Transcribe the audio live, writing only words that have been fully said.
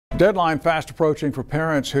Deadline fast approaching for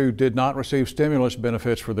parents who did not receive stimulus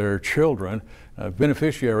benefits for their children.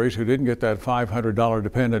 Beneficiaries who didn't get that $500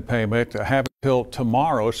 dependent payment have until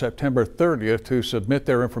tomorrow, September 30th, to submit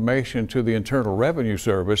their information to the Internal Revenue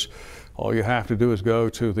Service. All you have to do is go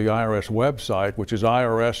to the IRS website, which is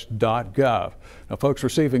irs.gov. Now, folks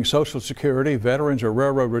receiving Social Security, veterans, or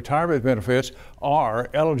railroad retirement benefits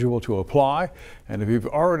are eligible to apply. And if you've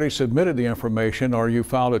already submitted the information or you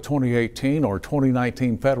filed a 2018 or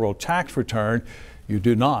 2019 federal tax return, you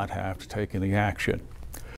do not have to take any action.